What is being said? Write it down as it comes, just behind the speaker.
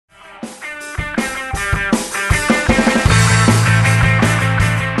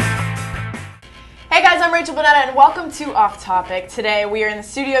Rachel Bonnetta and welcome to Off Topic. Today we are in the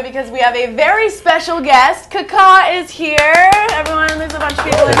studio because we have a very special guest. Kaka is here. Everyone, there's a bunch of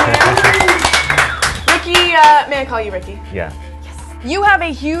people in here. Ricky, may I call you Ricky? Yeah. You have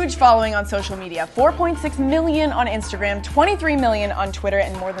a huge following on social media, 4.6 million on Instagram, 23 million on Twitter,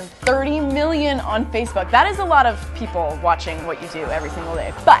 and more than 30 million on Facebook. That is a lot of people watching what you do every single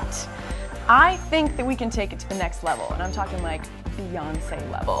day. But I think that we can take it to the next level, and I'm talking like Beyonce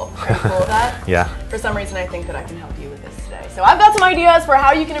level. Are you cool with that? Yeah. For some reason, I think that I can help you with this today. So I've got some ideas for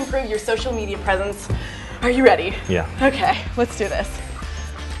how you can improve your social media presence. Are you ready? Yeah. Okay, let's do this.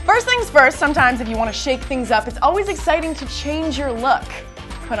 First things first, sometimes if you want to shake things up, it's always exciting to change your look.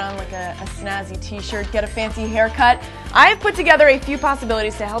 Put on like a snazzy t-shirt, get a fancy haircut. I've put together a few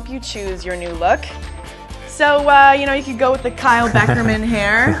possibilities to help you choose your new look. So, you could go with the Kyle Beckerman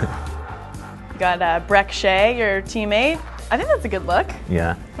hair. You got Breck Shea, your teammate. I think that's a good look.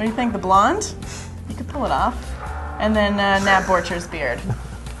 Yeah. What do you think, the blonde? You could pull it off. And then Nat Borcher's beard.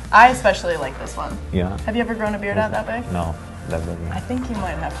 I especially like this one. Yeah. Have you ever grown a beard out that big? No, that big. I think you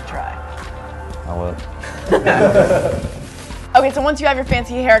might have to try. I will. Okay, so once you have your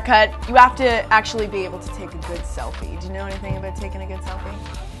fancy haircut, you have to actually be able to take a good selfie. Do you know anything about taking a good selfie?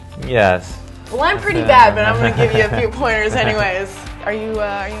 Yes. Well, I'm pretty bad, but I'm going to give you a few pointers anyways. Are you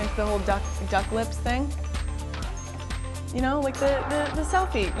into the whole duck lips thing? You know, like the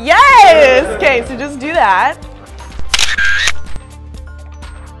selfie. Yes! Okay, so just do that.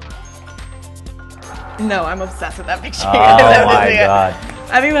 No, I'm obsessed with that picture. Oh my god.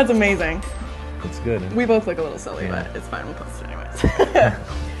 I think that's amazing. It's good. We both look a little silly, but it's fine. We'll post it anyways.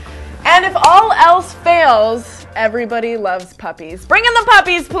 And if all else fails, everybody loves puppies. Bring in the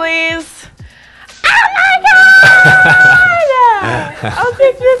puppies, please. Oh my god! I'll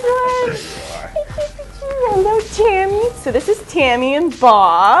take this one. Hello, Tammy. So this is Tammy and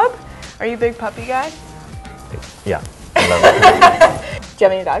Bob. Are you a big puppy guy? Yeah. I love it. Do you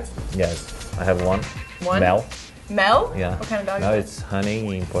have any dogs? Yes. I have one. One? Mel. Mel? Yeah. What kind of dog No, is it's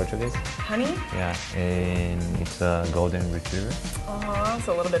Honey in Portuguese. Honey? Yeah. And it's a golden retriever. Uh-huh.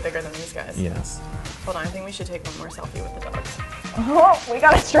 So a little bit bigger than these guys. Yes. Hold on, I think we should take one more selfie with the dogs. Oh, we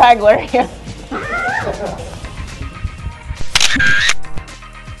got a straggler here.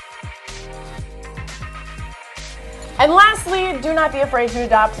 And lastly, do not be afraid to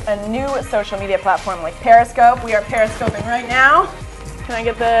adopt a new social media platform like Periscope. We are periscoping right now. Can I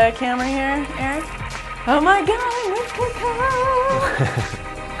get the camera here, Eric? Oh my god, let's go!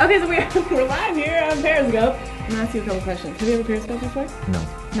 Okay, so we're live here on Periscope. I'm gonna ask you a couple questions. Have you ever Periscoped before? No.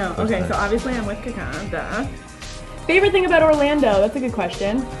 No, okay, so obviously I'm with Kaka, duh. Favorite thing about Orlando? That's a good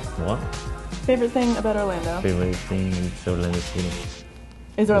question. What? Favorite thing about Orlando? Favorite thing in Orlando City.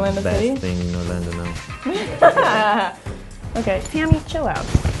 Is Orlando Best City? thing in Orlando now. Okay, Tammy, chill out.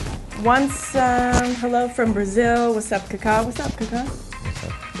 Once, hello from Brazil. What's up, Kaka? What's up, Kaka?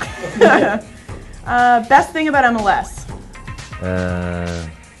 What's up? Best thing about MLS?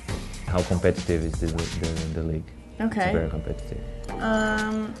 How competitive is the league? Okay. It's very competitive.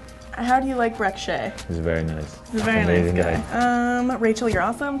 How do you like Breck Shea? He's very nice. He's a very Amazing nice guy. Rachel, you're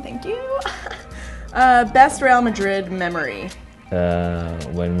awesome. Thank you. Best Real Madrid memory?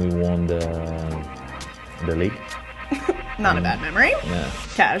 When we won the league. Not a bad memory. Yeah.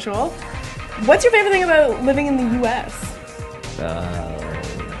 Casual. What's your favorite thing about living in the U.S.?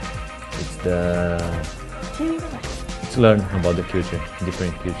 It's to learn about the culture,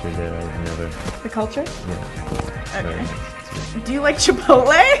 different culture that I never. The culture? Yeah. Okay. Very nice. Do you like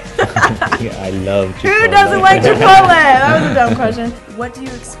Chipotle? Yeah, I love Chipotle. Who doesn't like Chipotle? That was a dumb question. What do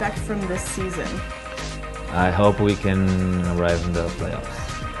you expect from this season? I hope we can arrive in the playoffs.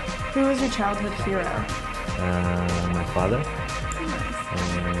 Who was your childhood hero? My father. Nice.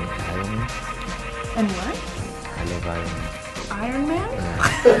 Iron Man. And what? I love Iron Man. Iron Man?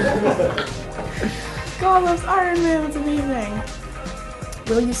 Yeah. God loves Iron Man. That's amazing.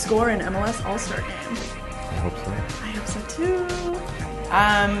 Will you score an MLS All-Star game? I hope so. I hope so too.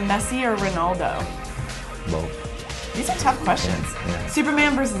 Messi or Ronaldo? Both. These are tough questions. Yeah.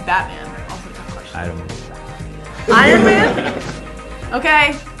 Superman versus Batman. Also a tough question. Iron Man. Iron Man?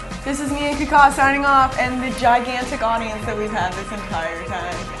 Okay, this is me and Kaka signing off and the gigantic audience that we've had this entire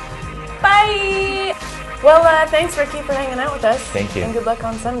time. Bye! Well, thanks Ricky for hanging out with us. Thank you. And good luck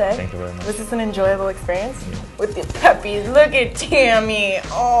on Sunday. Thank you very much. Was this an enjoyable experience? Yeah. With the puppies. Look at Tammy.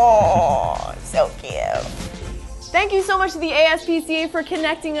 Oh, so cute. Thank you so much to the ASPCA for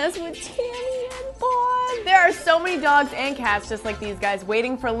connecting us with Tammy and Bob. There are so many dogs and cats just like these guys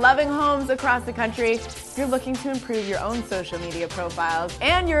waiting for loving homes across the country. If you're looking to improve your own social media profiles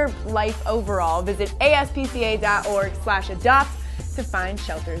and your life overall, visit aspca.org/adopt to find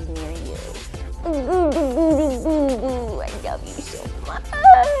shelters near you. I love you so much.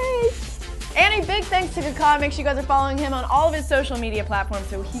 And a big thanks to Kaka. Make sure you guys are following him on all of his social media platforms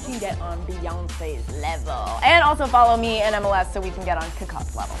so he can get on Beyonce's level. And also follow me and MLS so we can get on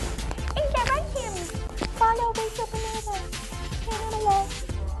Kaka's level. And get right here. Follow Rachel Bonnetta and MLS.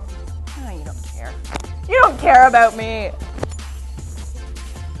 Oh, you don't care. You don't care about me.